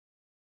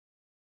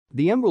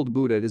The Emerald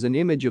Buddha is an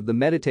image of the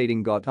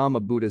meditating Gautama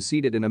Buddha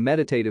seated in a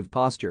meditative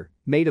posture,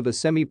 made of a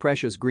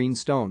semi-precious green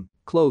stone,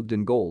 clothed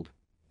in gold,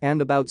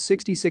 and about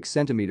 66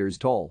 centimeters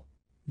tall.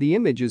 The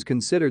image is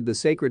considered the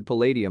sacred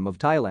palladium of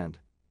Thailand.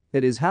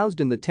 It is housed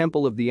in the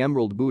Temple of the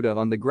Emerald Buddha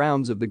on the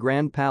grounds of the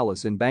Grand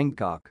Palace in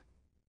Bangkok.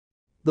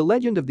 The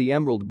legend of the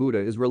Emerald Buddha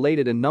is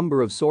related in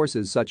number of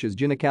sources such as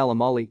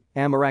Jinakalamali,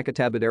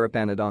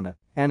 Amarakatabhadarapanadana,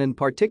 and in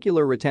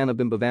particular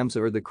Ratanabimbavamsa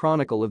or the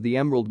Chronicle of the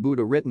Emerald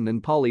Buddha written in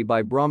Pali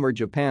by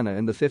Brahmarjapana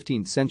in the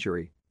 15th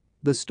century.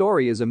 The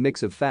story is a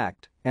mix of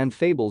fact and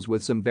fables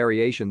with some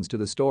variations to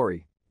the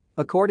story.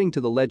 According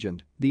to the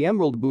legend, the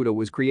Emerald Buddha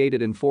was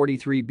created in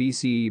 43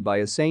 BCE by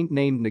a saint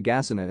named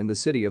Nagasena in the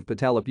city of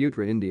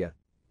Pataliputra, India.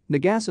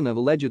 Nagasena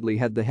allegedly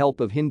had the help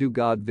of Hindu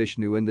god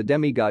Vishnu and the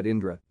demigod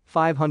Indra,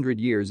 500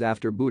 years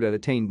after Buddha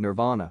attained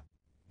nirvana.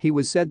 He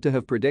was said to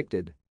have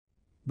predicted.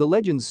 The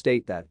legends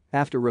state that,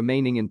 after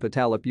remaining in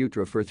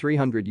Pataliputra for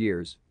 300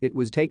 years, it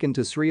was taken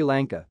to Sri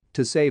Lanka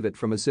to save it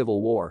from a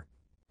civil war.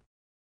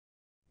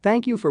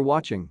 Thank you for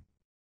watching.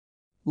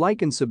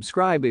 Like and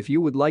subscribe if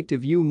you would like to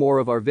view more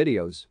of our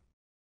videos.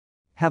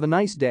 Have a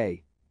nice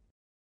day.